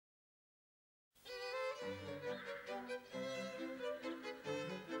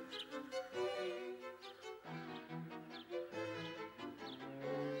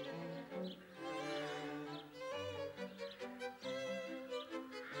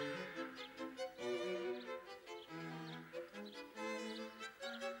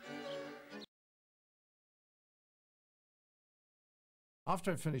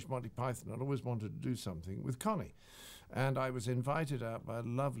after I finished Monty Python, I'd always wanted to do something with Connie. And I was invited out by a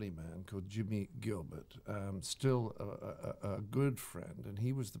lovely man called Jimmy Gilbert, still a good friend, and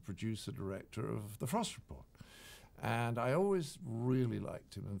he was the producer-director of The Frost Report. And I always really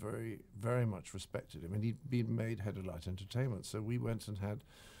liked him and very much respected him. And he'd been made head of Light Entertainment. So we went and had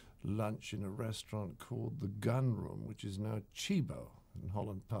lunch in a restaurant called The Gun Room, which is now Chibo in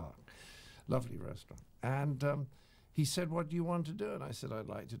Holland Park. Lovely restaurant. And he said, what do you want to do? And I said, I'd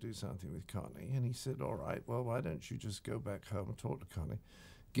like to do something with Connie. And he said, all right, well, why don't you just go back home and talk to Connie?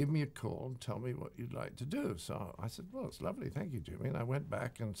 Give me a call and tell me what you'd like to do. So I said, well, it's lovely. Thank you, Jimmy. And I went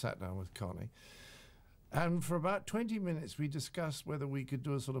back and sat down with Connie. And for about 20 minutes, we discussed whether we could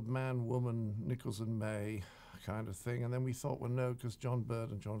do a sort of man-woman, Nichols and May kind of thing. And then we thought, well, no, because John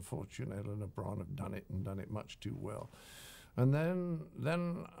Bird and John Fortune and Eleanor Bron have done it and done it much too well. And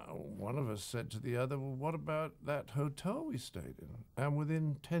then one of us said to the other, well, what about that hotel we stayed in? And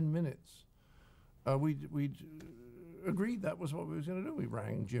within 10 minutes, we'd agreed that was what we was going to do. We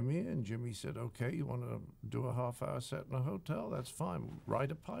rang Jimmy, and Jimmy said, okay, you want to do a half-hour set in a hotel? That's fine.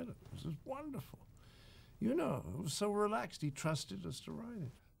 Write a pilot. This is wonderful. You know, it was so relaxed. He trusted us to write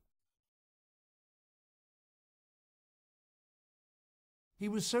it. He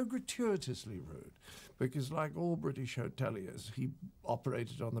was so gratuitously rude because, like all British hoteliers, he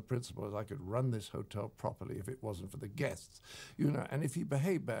operated on the principle that I could run this hotel properly if it wasn't for the guests. You know, and if he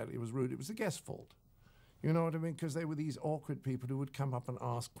behaved badly, it was rude, it was the guest's fault. You know what I mean? Because they were these awkward people who would come up and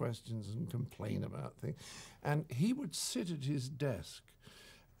ask questions and complain about things. And he would sit at his desk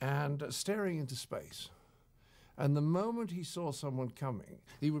and staring into space. And the moment he saw someone coming,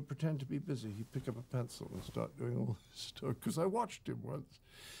 he would pretend to be busy. He'd pick up a pencil and start doing all this stuff, because I watched him once.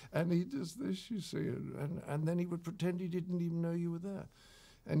 And he does this, you see, and then he would pretend he didn't even know you were there.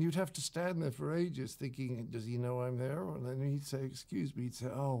 And you'd have to stand there for ages thinking, does he know I'm there? And then he'd say, excuse me. He'd say,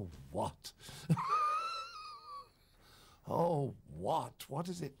 oh, what? Oh, what? What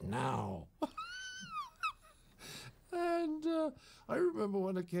is it now? And I remember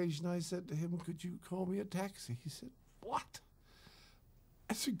one occasion I said to him, could you call me a taxi? He said, what?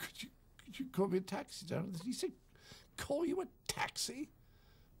 I said, could you call me a taxi down? He said, call you a taxi?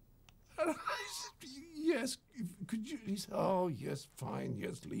 And I said, yes, could you? He said, oh, yes, fine,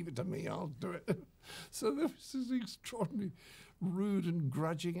 yes, leave it to me, I'll do it. So there was this extraordinary rude and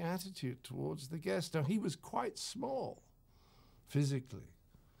grudging attitude towards the guest. Now, he was quite small, physically,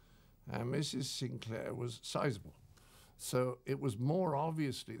 and Mrs. Sinclair was sizable. So it was more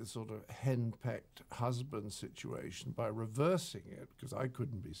obviously the sort of henpecked husband situation by reversing it, because I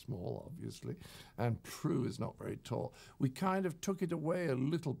couldn't be small, obviously, and Prue is not very tall. We kind of took it away a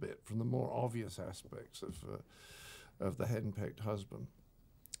little bit from the more obvious aspects of the henpecked husband.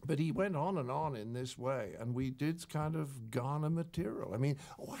 But he went on in this way, and we did kind of garner material. I mean,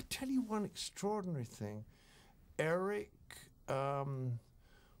 oh, I tell you one extraordinary thing. Eric,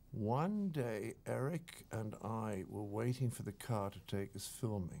 one day, Eric and I were waiting for the car to take us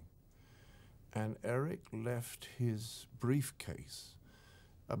filming, and Eric left his briefcase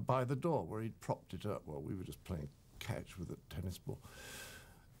by the door where he'd propped it up while we were just playing catch with a tennis ball.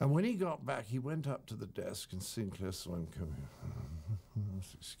 And when he got back, he went up to the desk, and Sinclair saw him come here.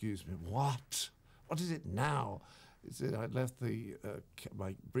 Excuse me, what? What is it now? He said, I left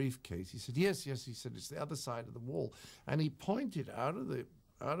my briefcase. He said, yes, yes. He said, it's the other side of the wall. And he pointed out of the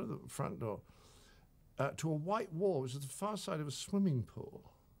front door to a white wall, which is the far side of a swimming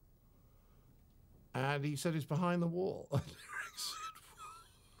pool. And he said, it's behind the wall. And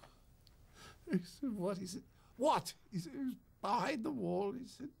Eric said, what? He said, what? He said, it was behind the wall. He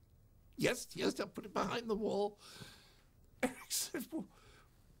said, yes, yes, I'll put it behind the wall. Eric said, well,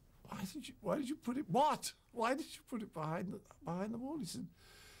 why did you put it, what? Why did you put it behind the wall? He said,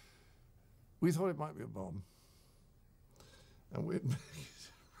 we thought it might be a bomb. And we're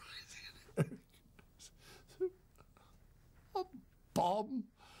a bomb?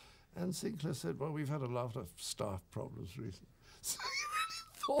 And Sinclair said, well, we've had a lot of staff problems recently. So he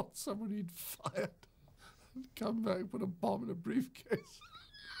really thought somebody had fired and come back and put a bomb in a briefcase.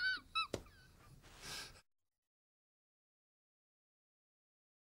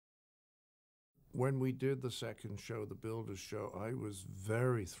 When we did the second show, the Builders show, I was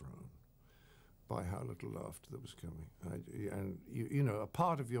very thrown by how little laughter there was coming. And you know, a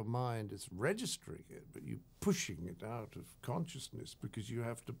part of your mind is registering it, but you're pushing it out of consciousness because you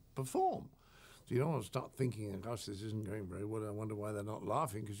have to perform. You don't want to start thinking, gosh, this isn't going very well. I wonder why they're not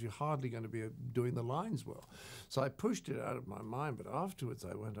laughing, because you're hardly going to be doing the lines well. So I pushed it out of my mind, but afterwards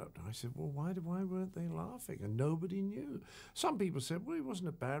I went up and I said, well, why weren't they laughing? And nobody knew. Some people said, well, it wasn't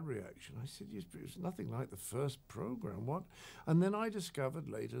a bad reaction. I said, yes, but it was nothing like the first program. What? And then I discovered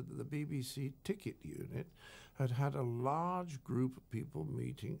later that the BBC ticket unit had a large group of people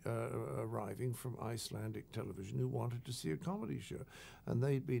arriving from Icelandic television who wanted to see a comedy show. And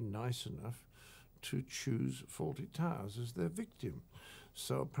they'd been nice enough to choose Fawlty Towers as their victim.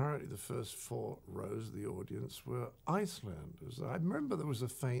 So apparently the first 4 rows of the audience were Icelanders. I remember there was a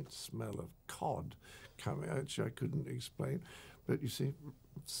faint smell of cod coming out, which I couldn't explain. But you see,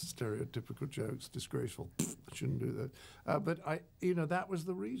 stereotypical jokes, disgraceful. I shouldn't do that. But that was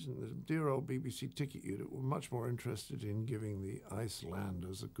the reason. The dear old BBC ticket unit were much more interested in giving the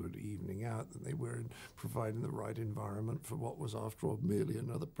Icelanders a good evening out than they were in providing the right environment for what was, after all, merely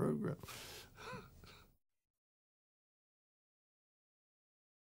another program.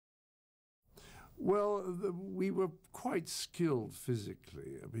 Well, we were quite skilled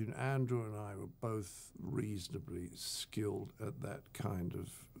physically. I mean, Andrew and I were both reasonably skilled at that kind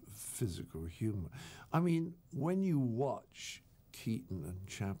of physical humor. I mean, when you watch Keaton and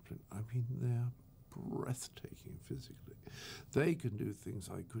Chaplin, I mean, they're breathtaking physically. They can do things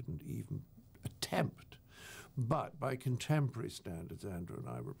I couldn't even attempt. But by contemporary standards, Andrew and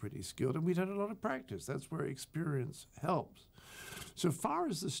I were pretty skilled, and we'd had a lot of practice. That's where experience helps. So far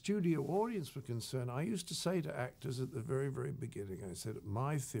as the studio audience were concerned, I used to say to actors at the very, very beginning, I said,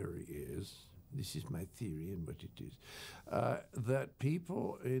 my theory is, this is my theory and what it is, that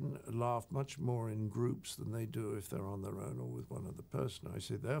people laugh much more in groups than they do if they're on their own or with one other person. I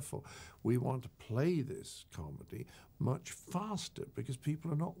say, therefore, we want to play this comedy much faster because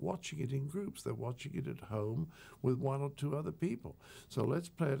people are not watching it in groups. They're watching it at home with 1 or 2 other people. So let's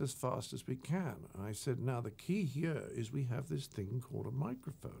play it as fast as we can. And I said, now the key here is we have this thing called a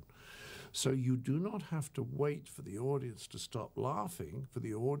microphone. So you do not have to wait for the audience to stop laughing, for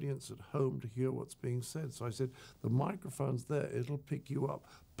the audience at home to hear what's being said. So I said, the microphone's there, it'll pick you up.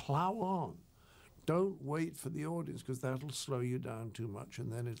 Plow on. Don't wait for the audience, because that'll slow you down too much,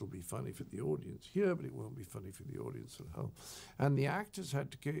 and then it'll be funny for the audience here, but it won't be funny for the audience at home. And the actors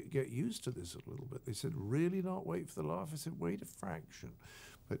had to get used to this a little bit. They said, really not wait for the laugh? I said, wait a fraction,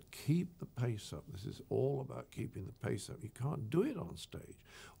 but keep the pace up. This is all about keeping the pace up. You can't do it on stage.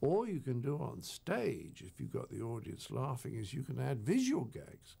 All you can do on stage, if you've got the audience laughing, is you can add visual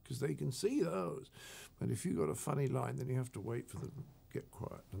gags, because they can see those. But if you've got a funny line, then you have to wait for them to get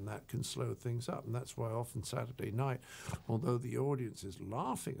quiet, and that can slow things up. And that's why often Saturday night, although the audience is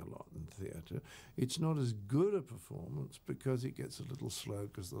laughing a lot in theatre, it's not as good a performance because it gets a little slow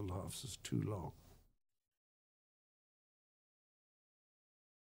because the laughs is too long.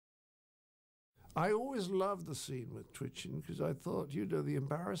 I always loved the scene with twitching because I thought, the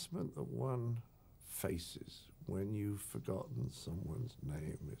embarrassment that one faces when you've forgotten someone's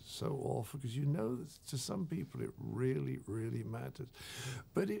name is so awful, because that to some people it really, really matters.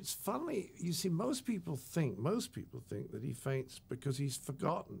 But it's funny, you see, most people think that he faints because he's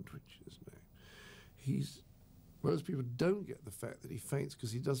forgotten Twitch's name. Most people don't get the fact that he faints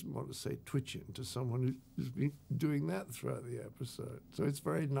because he doesn't want to say twitching to someone who's been doing that throughout the episode. So it's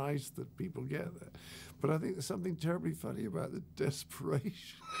very nice that people get that. But I think there's something terribly funny about the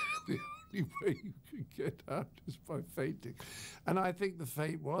desperation. The only way you can get out is by fainting. And I think the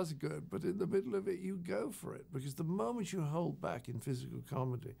feint was good, but in the middle of it, you go for it. Because the moment you hold back in physical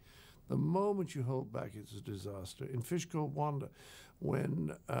comedy, the moment you hold back, it's a disaster. In Fish Called Wanda,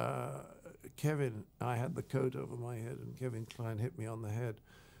 when I had the coat over my head and Kevin Kline hit me on the head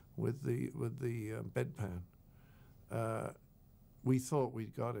with the bedpan, we thought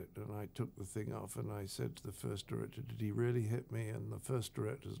we'd got it, and I took the thing off and I said to the first director, did he really hit me? And the first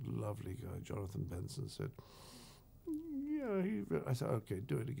director's lovely guy, Jonathan Benson, said, yeah. I said, okay,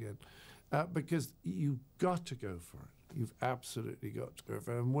 do it again. Because you've got to go for it. You've absolutely got to go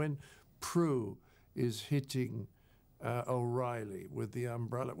for it. And when Prue is hitting O'Reilly with the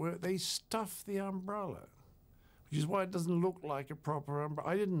umbrella, where they stuff the umbrella, which is why it doesn't look like a proper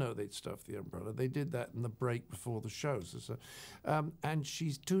umbrella. I didn't know they'd stuff the umbrella. They did that in the break before the show. And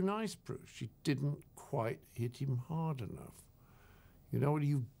she's too nice, Prue. She didn't quite hit him hard enough. You know what?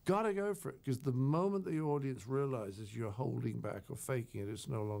 You've got to go for it, because the moment the audience realizes you're holding back or faking it, it's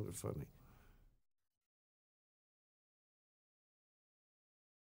no longer funny.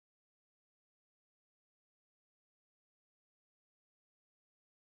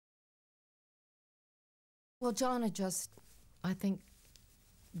 Well, John had just, I think,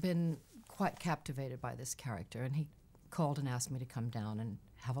 been quite captivated by this character, and he called and asked me to come down and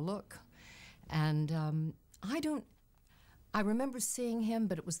have a look. And I remember seeing him,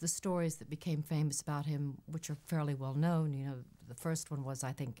 but it was the stories that became famous about him, which are fairly well known. You know, the first one was,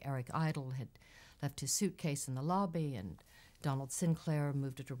 I think, Eric Idle had left his suitcase in the lobby, and Donald Sinclair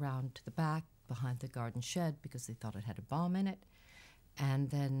moved it around to the back behind the garden shed because they thought it had a bomb in it. And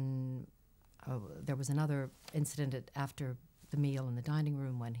then there was another incident after the meal in the dining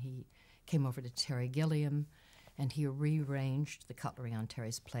room when he came over to Terry Gilliam, and he rearranged the cutlery on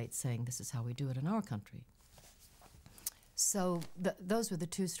Terry's plate, saying, "This is how we do it in our country." So those were the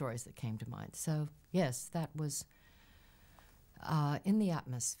two stories that came to mind. So yes, that was in the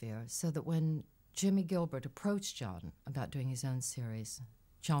atmosphere, so that when Jimmy Gilbert approached John about doing his own series,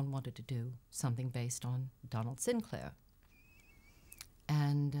 John wanted to do something based on Donald Sinclair.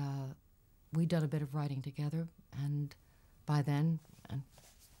 And we'd done a bit of writing together, and by then, and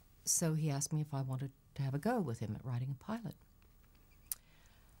so he asked me if I wanted to have a go with him at writing a pilot.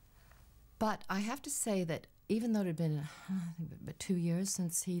 But I have to say that even though it had been about 2 years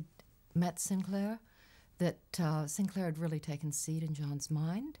since he'd met Sinclair, that Sinclair had really taken seat in John's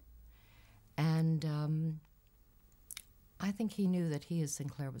mind. And I think he knew that he, as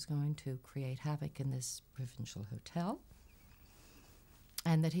Sinclair, was going to create havoc in this provincial hotel,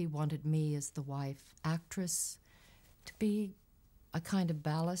 and that he wanted me, as the wife actress, to be a kind of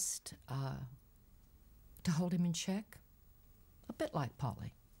ballast to hold him in check, a bit like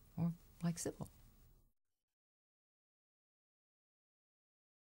Polly or like Sybil.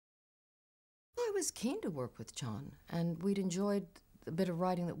 I was keen to work with John, and we'd enjoyed the bit of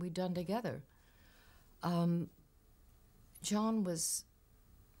writing that we'd done together. John was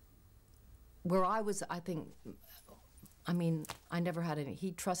where I was, I think, I mean, I never had any,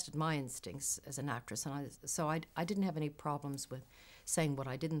 he trusted my instincts as an actress, and so I didn't have any problems with saying what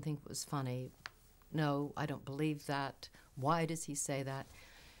I didn't think was funny. No, I don't believe that. Why does he say that?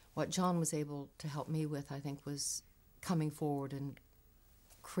 What John was able to help me with, I think, was coming forward and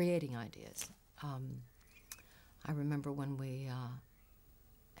creating ideas. I remember when we,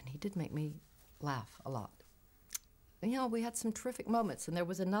 and he did make me laugh a lot. You know, we had some terrific moments, and there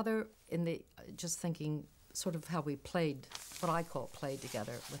was another in the, just thinking sort of how we played, what I call played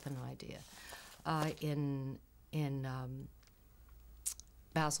together with an idea, in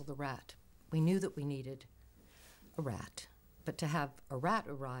Basil the Rat. We knew that we needed a rat, but to have a rat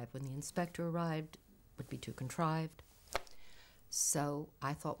arrive when the inspector arrived would be too contrived. So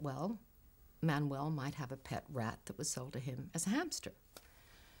I thought, well, Manuel might have a pet rat that was sold to him as a hamster.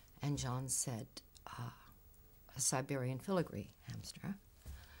 And John said, a Siberian filigree hamster.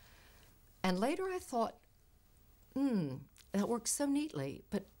 And later I thought, that works so neatly,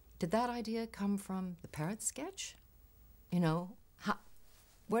 but did that idea come from the parrot sketch? You know,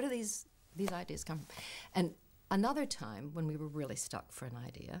 where do these ideas come from? And another time when we were really stuck for an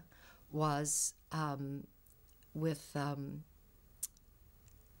idea was with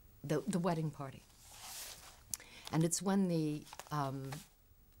the wedding party. And it's when the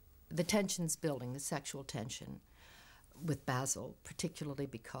tension's building, the sexual tension with Basil, particularly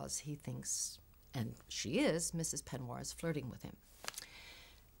because he thinks, and she is, Mrs. Penwar is flirting with him.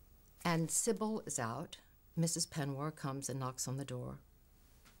 And Sybil is out. Mrs. Penwar comes and knocks on the door,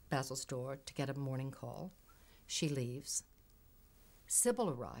 Basil's door, to get a morning call. She leaves. Sybil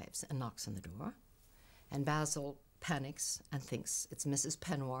arrives and knocks on the door, and Basil panics and thinks it's Mrs.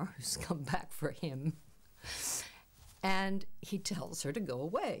 Penwar who's come back for him. And he tells her to go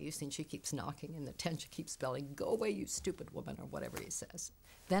away. You see, she keeps knocking, and the tension keeps spelling, "Go away, you stupid woman," or whatever he says.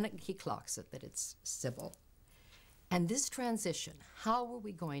 Then he clocks it that it's Sybil. And this transition, how were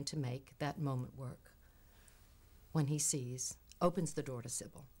we going to make that moment work when he opens the door to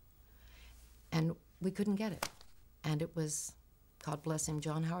Sybil? And we couldn't get it. And it was, God bless him,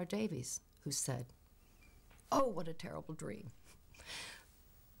 John Howard Davies, who said, "Oh, what a terrible dream."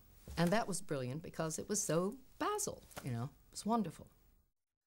 And that was brilliant because it was so Basil, you know, it was wonderful.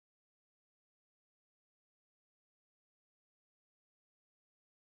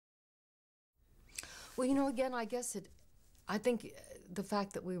 Well, you know, again, I guess I think the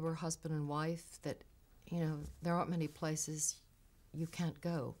fact that we were husband and wife, that, you know, there aren't many places you can't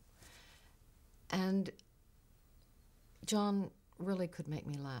go. And John really could make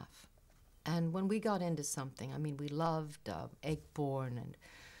me laugh. And when we got into something, I mean, we loved Akeborn and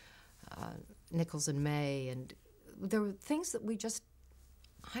Nichols and May, and there were things that we just,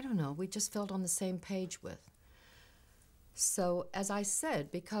 I don't know, we just felt on the same page with. So, as I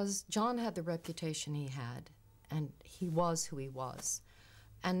said, because John had the reputation he had, and he was who he was,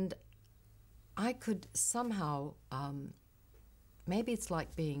 and I could somehow, maybe it's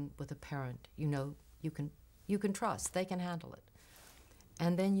like being with a parent, you know, you can trust, they can handle it.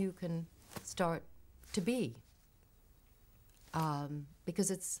 And then you can start to be.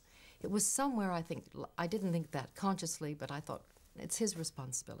 Because it was somewhere, I think, I didn't think that consciously, but I thought it's his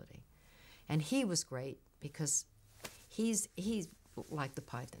responsibility. And he was great because he's like the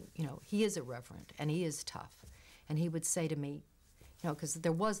Python, you know, he is irreverent and he is tough. And he would say to me, you know, because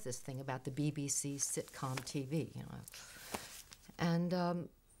there was this thing about the BBC sitcom TV, you know. And,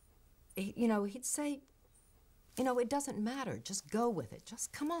 you know, he'd say, you know, it doesn't matter, just go with it,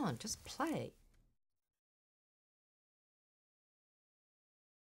 just come on, just play.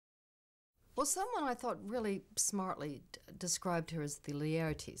 Well, someone I thought really smartly described her as the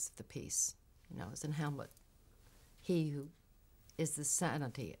Laertes of the piece, you know, as in Hamlet. He who is the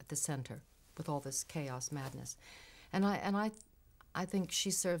sanity at the center with all this chaos, madness. And I think she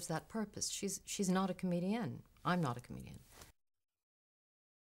serves that purpose. She's not a comedian. I'm not a comedian.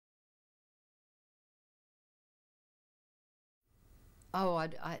 Oh,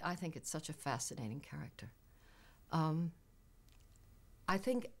 I think it's such a fascinating character. I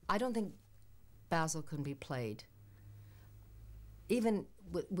don't think Basil can be played, even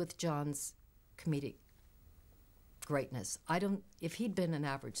with John's comedic greatness. If he'd been an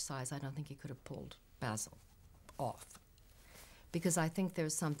average size, I don't think he could have pulled Basil off. Because I think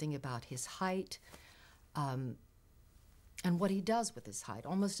there's something about his height and what he does with his height,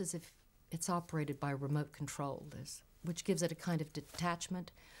 almost as if it's operated by remote control, which gives it a kind of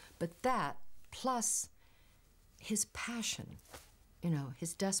detachment. But that, plus his passion, you know,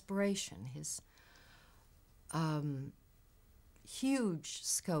 his desperation, his huge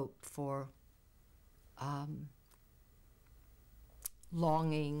scope for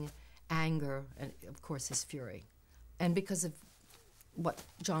longing, anger, and of course his fury. And because of what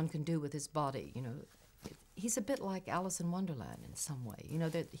John can do with his body, you know, he's a bit like Alice in Wonderland in some way, you know,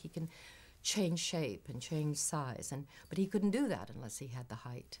 that he can change shape and change size, but he couldn't do that unless he had the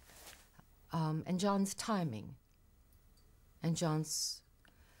height. And John's timing, and John's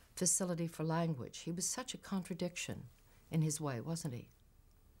facility for language. He was such a contradiction in his way, wasn't he?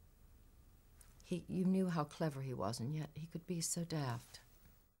 You knew how clever he was, and yet he could be so daft.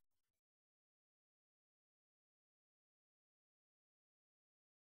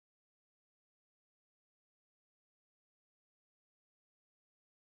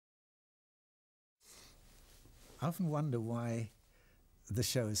 I often wonder why the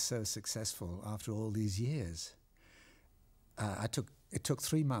show is so successful after all these years. It took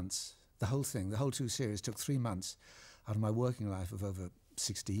 3 months, the whole thing, the whole 2 series took 3 months out of my working life of over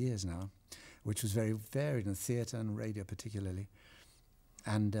 60 years now, which was very varied in theatre and radio particularly.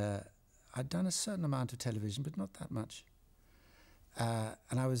 And I'd done a certain amount of television, but not that much.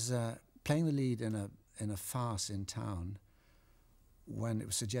 And I was playing the lead in a farce in town when it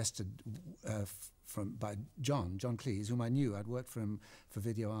was suggested by John Cleese, whom I knew. I'd worked for him for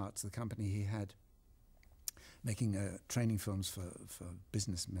Video Arts, the company he had, making training films for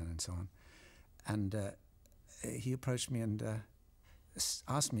businessmen and so on. And he approached me and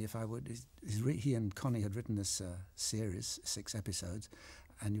asked me if I would. He and Connie had written this series, 6 episodes,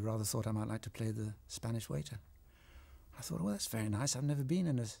 and he rather thought I might like to play the Spanish waiter. I thought, well, that's very nice. I've never been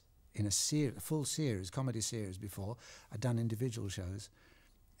in a full series, comedy series before. I'd done individual shows.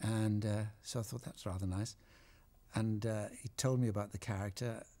 And so I thought, that's rather nice. And he told me about the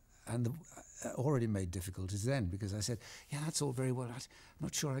character, and already made difficulties then, because I said, yeah, that's all very well. I'm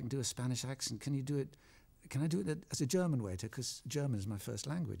not sure I can do a Spanish accent. Can you do it? Can I do it as a German waiter? Because German is my first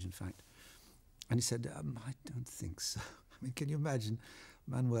language, in fact. And he said, I don't think so. I mean, can you imagine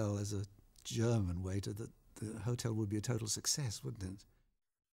Manuel as a German waiter? That the hotel would be a total success, wouldn't it?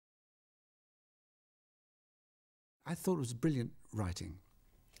 I thought it was brilliant writing.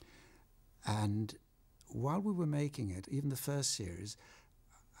 And while we were making it, even the first series,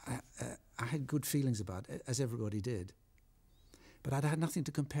 I had good feelings about it, as everybody did. But I'd had nothing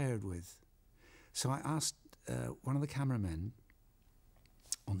to compare it with. So I asked one of the cameramen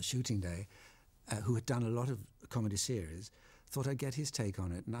on the shooting day, who had done a lot of comedy series, thought I'd get his take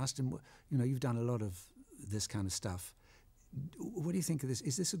on it, and asked him, you know, you've done a lot of this kind of stuff. What do you think of this?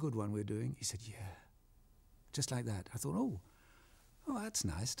 Is this a good one we're doing? He said, yeah. Just like that. I thought, oh, that's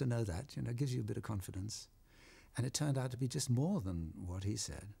nice to know that. You know, it gives you a bit of confidence. And it turned out to be just more than what he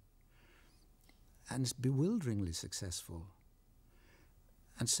said. And it's bewilderingly successful.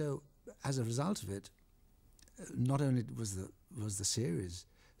 And so, as a result of it, not only was the series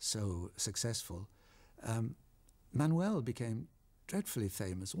so successful, Manuel became dreadfully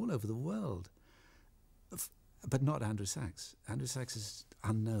famous all over the world. But not Andrew Sachs. Andrew Sachs is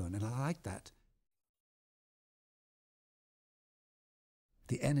unknown, and I like that.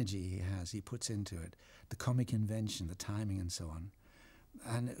 The energy he puts into it, the comic invention, the timing and so on.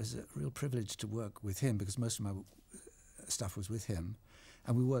 And it was a real privilege to work with him because most of my stuff was with him.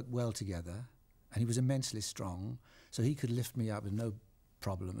 And we worked well together. And he was immensely strong, so he could lift me up with no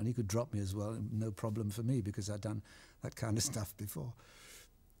problem. And he could drop me as well, no problem for me because I'd done that kind of stuff before.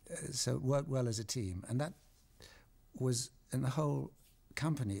 So it worked well as a team. And that was, in the whole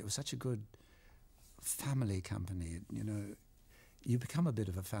company, it was such a good family company. You know, you become a bit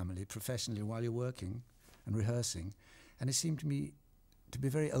of a family professionally while you're working and rehearsing. And it seemed to me to be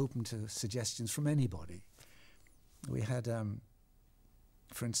very open to suggestions from anybody. We had,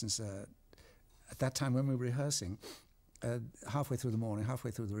 for instance, at that time when we were rehearsing, halfway through the morning,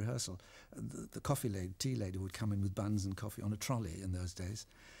 halfway through the rehearsal, the tea lady would come in with buns and coffee on a trolley in those days.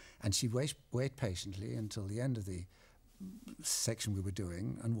 And she'd wait patiently until the end of the section we were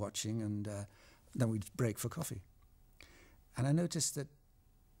doing and watching, and then we'd break for coffee. And I noticed that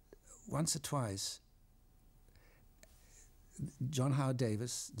once or twice, John Howard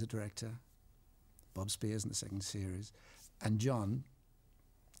Davis, the director, Bob Spears in the second series, and John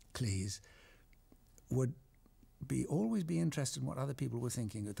Cleese would always be interested in what other people were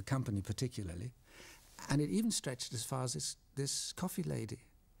thinking, at the company particularly. And it even stretched as far as this coffee lady.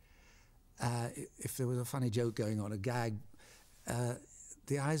 If there was a funny joke going on, a gag,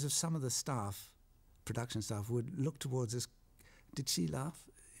 the eyes of some of the staff, production staff, would look towards us. Did she laugh?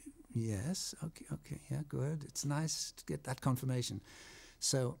 Yes, okay, yeah, good. It's nice to get that confirmation.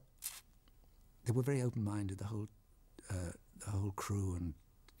 So they were very open-minded, the whole crew and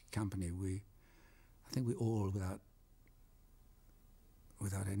company. I think we all,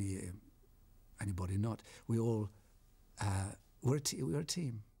 without anybody not, we all were a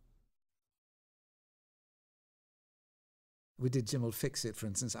team. We did Jim Will Fix It, for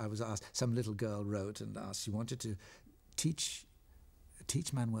instance. I was asked, some little girl wrote and asked, she wanted to teach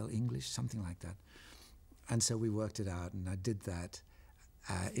Manuel English, something like that. And so we worked it out, and I did that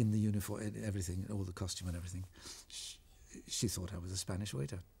in the uniform, everything, all the costume and everything. She thought I was a Spanish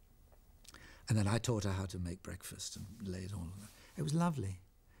waiter. And then I taught her how to make breakfast and lay it all. It was lovely.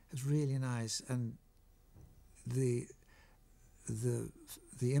 It was really nice. And the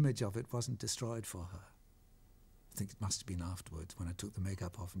image of it wasn't destroyed for her. I think it must have been afterwards when I took the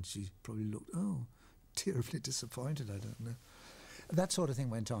makeup off, and she probably looked, oh, terribly disappointed, I don't know. That sort of thing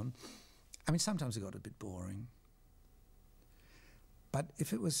went on. I mean, sometimes it got a bit boring. But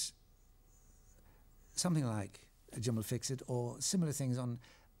if it was something like Jim Will Fix It or similar things on,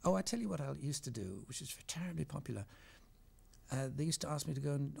 oh, I tell you what I used to do, which is terribly popular. They used to ask me to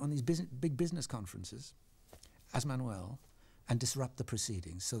go on these big business conferences as Manuel and disrupt the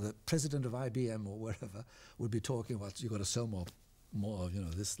proceedings. So the president of IBM or wherever would be talking about, you've got to sell more, you know,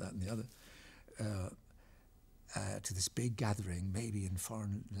 this, that, and the other, to this big gathering, maybe in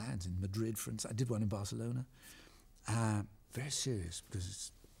foreign lands, in Madrid, for instance. I did one in Barcelona. Very serious,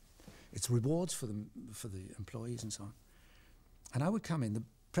 because it's rewards for the employees and so on. And I would come in, the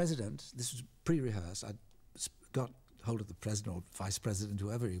president, this was pre-rehearsed, I got hold of the president or vice president,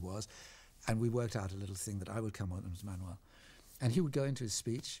 whoever he was, and we worked out a little thing that I would come on as Manuel. And he would go into his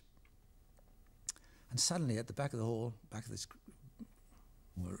speech, and suddenly at the back of the hall, back of this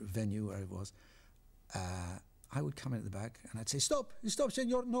venue where it was, I would come in at the back and I'd say, stop,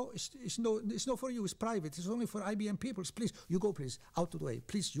 senor, no, it's not for you, it's private, it's only for IBM people, please, you go, please, out of the way,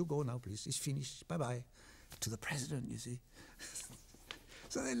 please, you go now, please, it's finished, bye-bye. To the president, you see.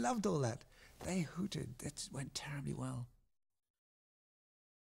 So they loved all that. They hooted, that went terribly well.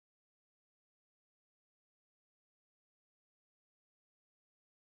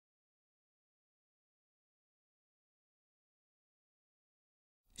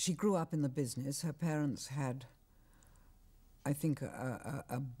 She grew up in the business. Her parents had, I think,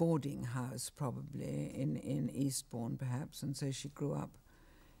 a boarding house probably in Eastbourne perhaps, and so she grew up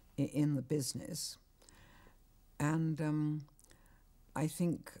in the business. And I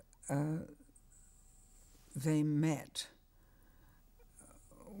think they met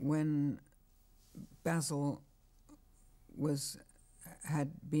when Basil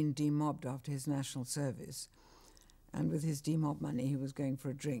had been demobbed after his national service. And with his demob money, he was going for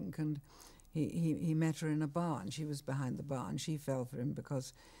a drink, and he met her in a bar, and she was behind the bar, and she fell for him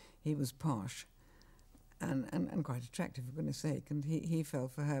because he was posh and quite attractive, for goodness sake. And he fell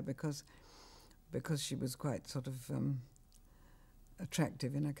for her because she was quite sort of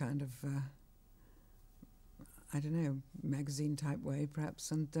attractive in a kind of, I don't know, magazine-type way, perhaps,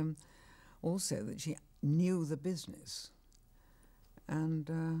 and also that she knew the business. And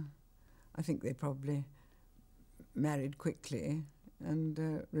I think they probably married quickly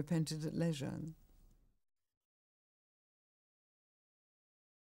and repented at leisure.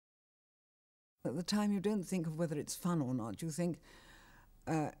 At the time, you don't think of whether it's fun or not. You think,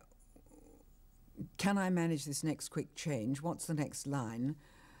 can I manage this next quick change? What's the next line?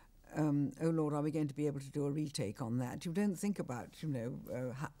 Oh Lord, are we going to be able to do a retake on that? You don't think about,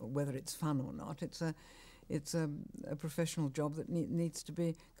 whether it's fun or not. It's a professional job that needs to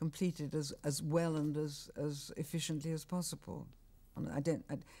be completed as well and as efficiently as possible. And do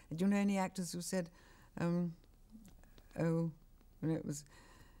you know any actors who said, it was.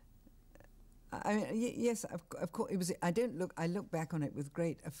 I mean, yes, of course. It was. I look back on it with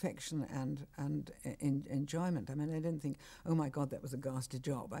great affection and enjoyment. I mean, I didn't think, oh my God, that was a ghastly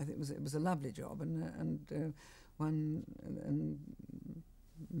job. I think it was a lovely job, and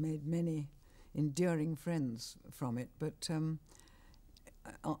made many enduring friends from it. But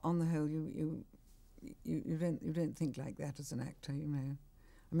on the whole, you don't think like that as an actor, you know.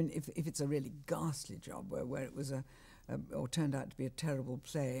 I mean, if it's a really ghastly job where it was or turned out to be a terrible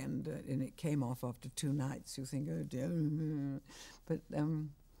play and it came off after 2 nights, you think, oh dear. But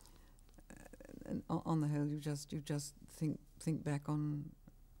and on the whole, you just think back on,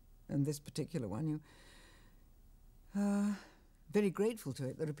 and this particular one, you very grateful to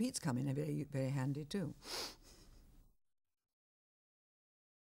it. The repeats come in are very, very handy too.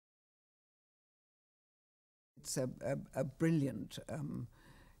 It's a brilliant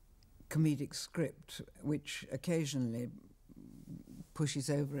comedic script, which occasionally pushes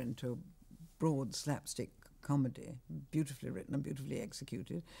over into broad slapstick comedy, beautifully written and beautifully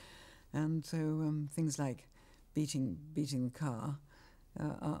executed. And so things like beating the car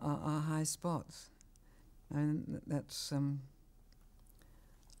are high spots. And that's and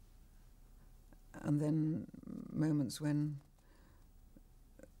then moments when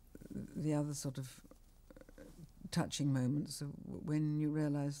the other sort of touching moments when you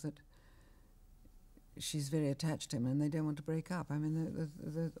realise that she's very attached to him and they don't want to break up. I mean,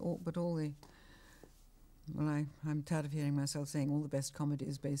 I'm tired of hearing myself saying all the best comedy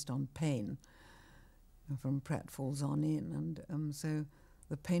is based on pain, from Pratfall's on in, and so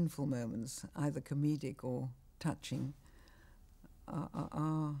the painful moments, either comedic or touching,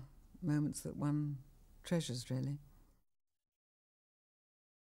 are moments that one treasures, really.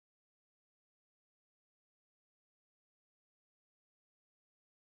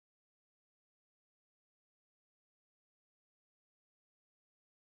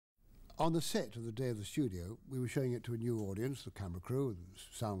 On the set of the day of the studio, we were showing it to a new audience, the camera crew, the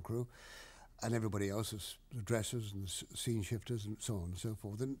sound crew, and everybody else, the dressers and the scene shifters and so on and so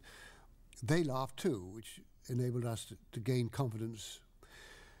forth. And they laughed too, which enabled us to gain confidence.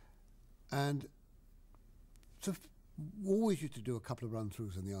 And so we always used to do a couple of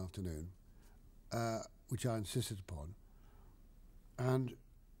run-throughs in the afternoon, which I insisted upon. And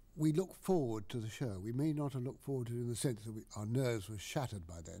we looked forward to the show. We may not have looked forward to it in the sense that our nerves were shattered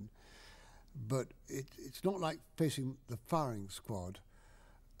by then, but it's not like facing the firing squad.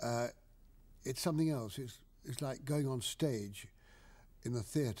 It's something else. It's like going on stage in the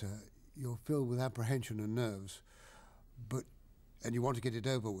theatre. You're filled with apprehension and nerves, and you want to get it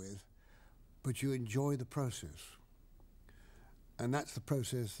over with, but you enjoy the process. And that's the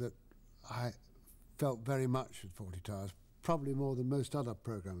process that I felt very much at Fawlty Towers, probably more than most other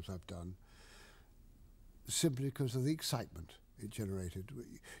programmes I've done, simply because of the excitement it generated.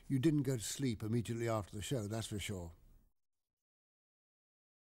 You didn't go to sleep immediately after the show, that's for sure.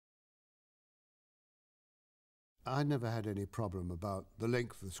 I never had any problem about the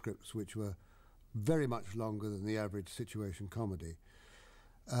length of the scripts, which were very much longer than the average situation comedy,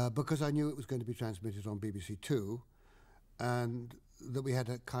 because I knew it was going to be transmitted on BBC Two, and that we had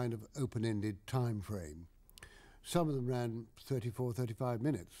a kind of open-ended time frame. Some of them ran 34, 35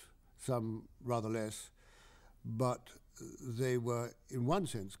 minutes, some rather less, but they were, in one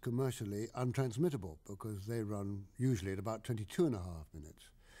sense, commercially untransmittable, because they run usually at about 22.5 minutes.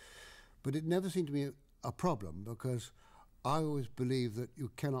 But it never seemed to me a problem, because I always believe that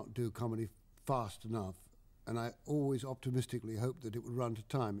you cannot do comedy fast enough, and I always optimistically hoped that it would run to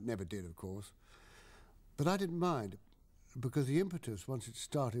time. It never did, of course. But I didn't mind, because the impetus, once it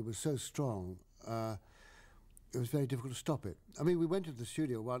started, was so strong, it was very difficult to stop it. I mean, we went to the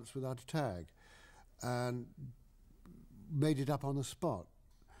studio once without a tag, and made it up on the spot.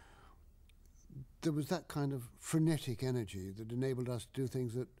 There was that kind of frenetic energy that enabled us to do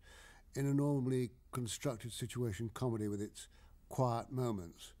things that, in a normally constructed situation comedy with its quiet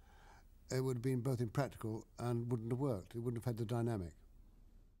moments, it would have been both impractical and wouldn't have worked. It wouldn't have had the dynamic.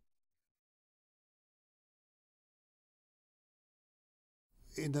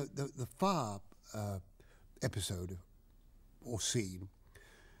 In the fire episode or scene,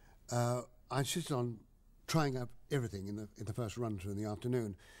 I insisted on trying out everything in the first run-through in the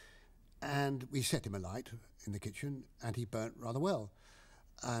afternoon, and we set him alight in the kitchen, and he burnt rather well.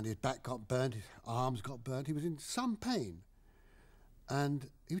 and his back got burnt, his arms got burnt. He was in some pain. And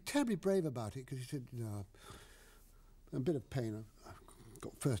he was terribly brave about it, because he said, you know, a bit of pain, I've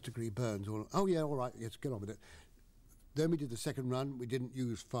got first-degree burns. Oh, yeah, all right, yes, get on with it. Then we did the second run. We didn't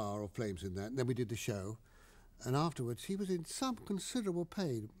use fire or flames in that. And then we did the show. And afterwards, he was in some considerable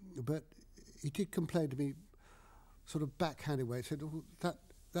pain. But he did complain to me, sort of backhanded way. He said, oh,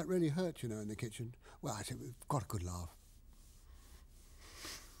 that really hurt, you know, in the kitchen. Well, I said, we've got a good laugh.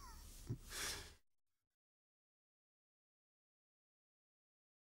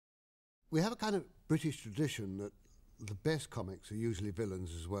 We have a kind of British tradition that the best comics are usually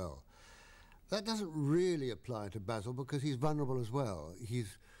villains as well. That doesn't really apply to Basil, because he's vulnerable as well.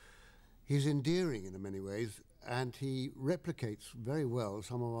 He's endearing in many ways, and he replicates very well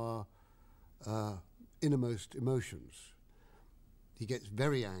some of our innermost emotions. He gets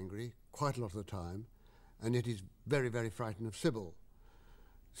very angry quite a lot of the time, and yet he's very, very frightened of Sybil.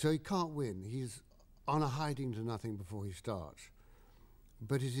 So he can't win. He's on a hiding to nothing before he starts.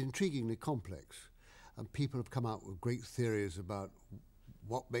 But he's intriguingly complex, and people have come out with great theories about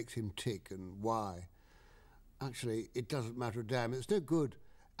what makes him tick and why. Actually, it doesn't matter a damn. It's no good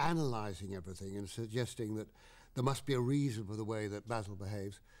analysing everything and suggesting that there must be a reason for the way that Basil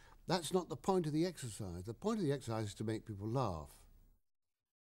behaves. That's not the point of the exercise. The point of the exercise is to make people laugh.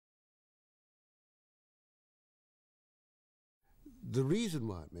 The reason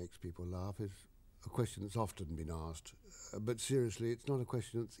why it makes people laugh is a question that's often been asked, but seriously, it's not a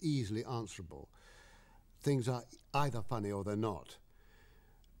question that's easily answerable. Things are either funny or they're not.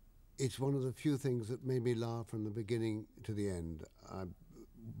 It's one of the few things that made me laugh from the beginning to the end. I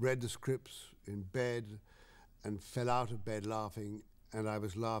read the scripts in bed and fell out of bed laughing, and I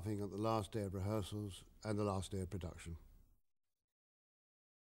was laughing at the last day of rehearsals and the last day of production.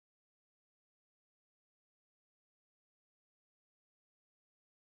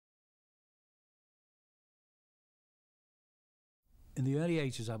 In the early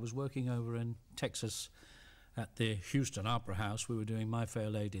 80s, I was working over in Texas at the Houston Opera House. We were doing My Fair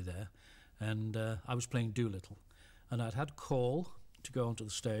Lady there, and I was playing Doolittle. And I'd had a call to go onto the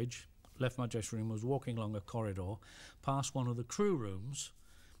stage, left my dressing room, was walking along a corridor, past one of the crew rooms,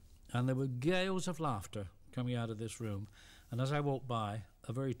 and there were gales of laughter coming out of this room. And as I walked by,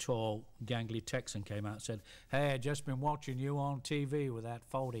 a very tall, gangly Texan came out and said, "Hey, I've just been watching you on TV with that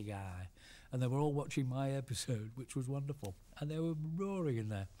Fawlty guy." And they were all watching my episode, which was wonderful. And they were roaring in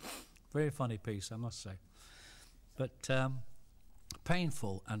there. Very funny piece, I must say. But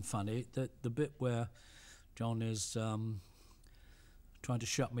painful and funny, the bit where John is trying to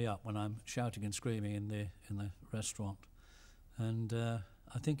shut me up when I'm shouting and screaming in the restaurant. And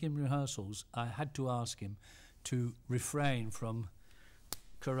I think in rehearsals, I had to ask him to refrain from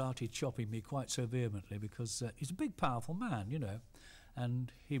karate chopping me quite so vehemently, because he's a big, powerful man, you know.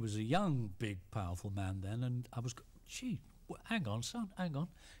 And he was a young, big, powerful man then, and I was, gee, hang on, son, hang on.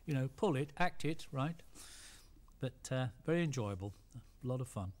 You know, pull it, act it, right? But very enjoyable, a lot of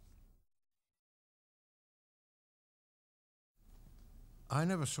fun. I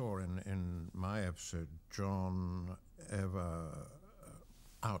never saw in my episode John ever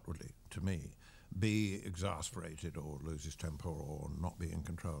outwardly, to me, be exasperated or lose his temper or not be in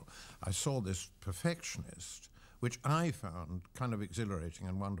control. I saw this perfectionist, which I found kind of exhilarating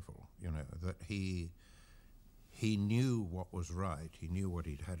and wonderful, you know, that he knew what was right, he knew what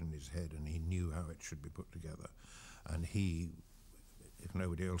he'd had in his head, and he knew how it should be put together. And he, if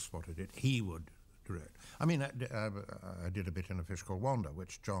nobody else spotted it, he would direct. I mean, I did a bit in A Fish Called Wanda,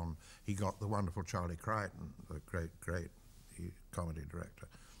 which John, he got the wonderful Charlie Crichton, the great comedy director,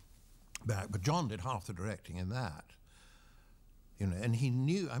 back. But John did half the directing in that, you know, and he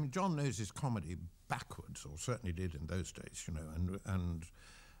knew, I mean, John knows his comedy backwards, or certainly did in those days, you know, and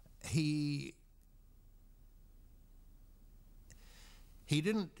he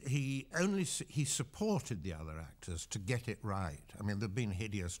supported the other actors to get it right. I mean, there've been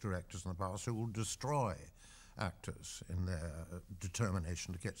hideous directors in the past who will destroy actors in their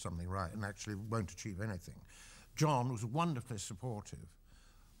determination to get something right and actually won't achieve anything. John was wonderfully supportive.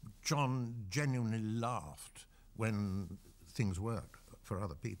 John genuinely laughed when things worked for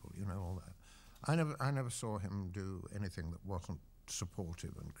other people, you know, all that. I never saw him do anything that wasn't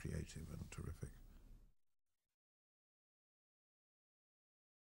supportive and creative and terrific.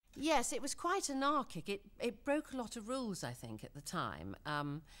 Yes, it was quite anarchic. It broke a lot of rules, I think, at the time.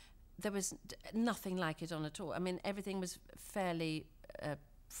 There was nothing like it on at all. I mean, everything was fairly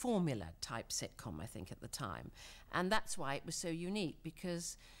formula-type sitcom, I think, at the time. And that's why it was so unique,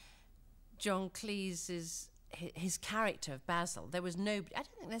 because John Cleese's his character of Basil, there was nobody, I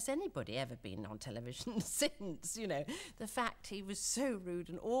don't think there's anybody ever been on television since, you know. The fact he was so rude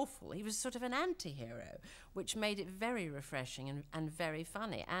and awful, he was sort of an anti-hero, which made it very refreshing and very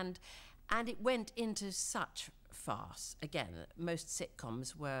funny. And it went into such farce. Again, most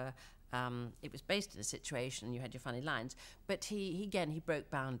sitcoms were, it was based in a situation and you had your funny lines, but he broke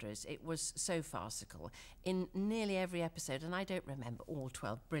boundaries. It was so farcical. In nearly every episode, and I don't remember all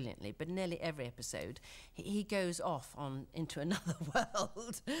 12 brilliantly, but nearly every episode, he goes off into another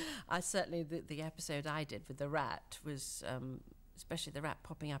world. I certainly, the episode I did with the rat was... especially the rat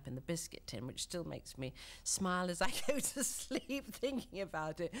popping up in the biscuit tin, which still makes me smile as I go to sleep thinking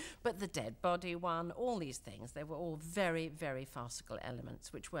about it. But the dead body one, all these things, they were all very, very farcical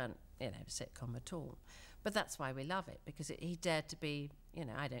elements, which weren't, you know, a sitcom at all. But that's why we love it, because he dared to be, you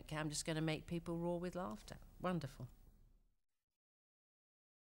know, I don't care, I'm just going to make people roar with laughter. Wonderful.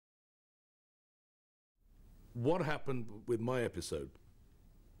 What happened with my episode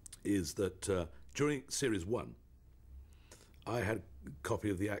is that during series 1, I had a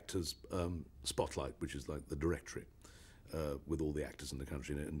copy of the actors' spotlight, which is like the directory, with all the actors in the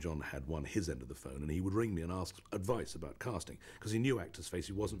country in it, and John had his end of the phone, and he would ring me and ask advice about casting, because he knew actors' face,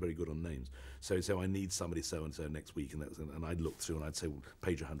 he wasn't very good on names. So he'd say, I need somebody so-and-so next week, and I'd look through and I'd say, well,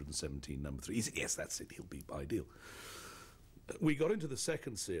 page 117, number 3. He said, yes, that's it, he'll be ideal. We got into the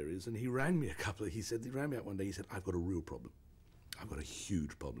second series, and he rang me he rang me out one day, he said, I've got a real problem. I've got a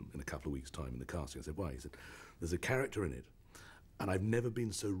huge problem in a couple of weeks' time in the casting. I said, why? He said, there's a character in it, and I've never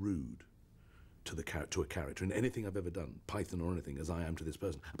been so rude to a character in anything I've ever done, Python or anything, as I am to this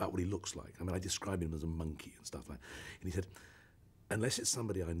person, about what he looks like. I mean, I describe him as a monkey and stuff like that. And he said, unless it's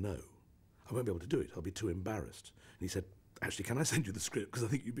somebody I know, I won't be able to do it. I'll be too embarrassed. And he said, actually, can I send you the script? Because I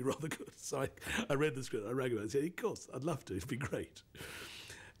think you'd be rather good. So I read the script, I rang him and said, of course, I'd love to, it'd be great.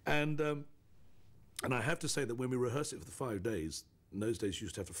 And I have to say that when we rehearsed it for the 5 days, in those days you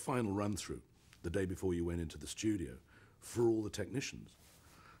used to have a final run-through the day before you went into the studio for all the technicians.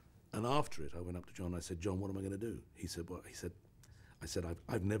 And after it, I went up to John and I said, John, what am I going to do? He said, what? I said,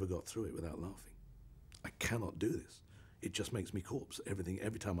 I've never got through it without laughing. I cannot do this. It just makes me corpse.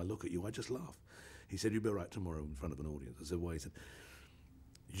 Every time I look at you, I just laugh. He said, you'll be all right tomorrow in front of an audience. I said, why? He said,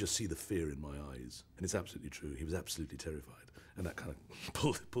 you just see the fear in my eyes. And it's absolutely true. He was absolutely terrified. And that kind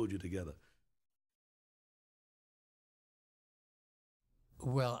of pulled you together.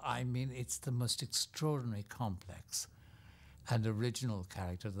 Well, I mean, it's the most extraordinary, complex and original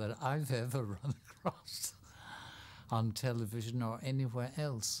character that I've ever run across on television or anywhere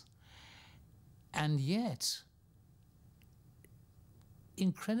else. And yet,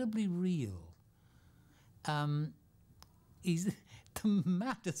 incredibly real. He's the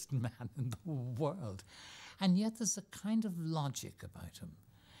maddest man in the world. And yet there's a kind of logic about him,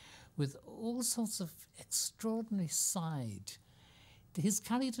 with all sorts of extraordinary side. His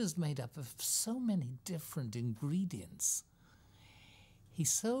character is made up of so many different ingredients.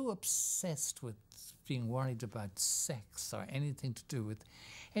 He's so obsessed with being worried about sex or anything to do with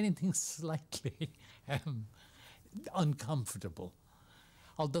anything slightly uncomfortable.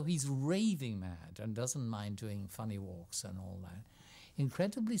 Although he's raving mad and doesn't mind doing funny walks and all that.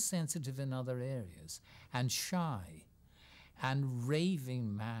 Incredibly sensitive in other areas, and shy, and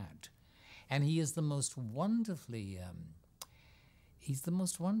raving mad. And he is the most wonderfully... he's the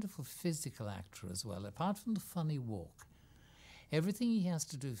most wonderful physical actor as well, apart from the funny walk. Everything he has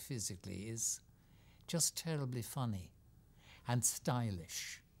to do physically is just terribly funny and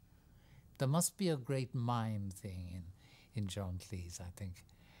stylish. There must be a great mime thing in John Cleese, I think.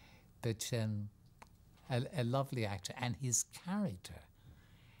 But a lovely actor. And his character,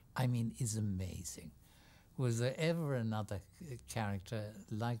 I mean, is amazing. Was there ever another character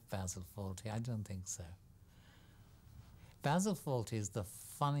like Basil Fawlty? I don't think so. Basil Fawlty is the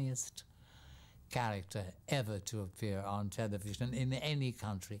funniest character ever to appear on television in any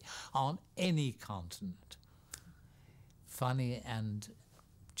country, on any continent. Funny and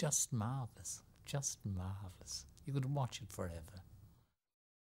just marvellous, just marvellous. You could watch it forever.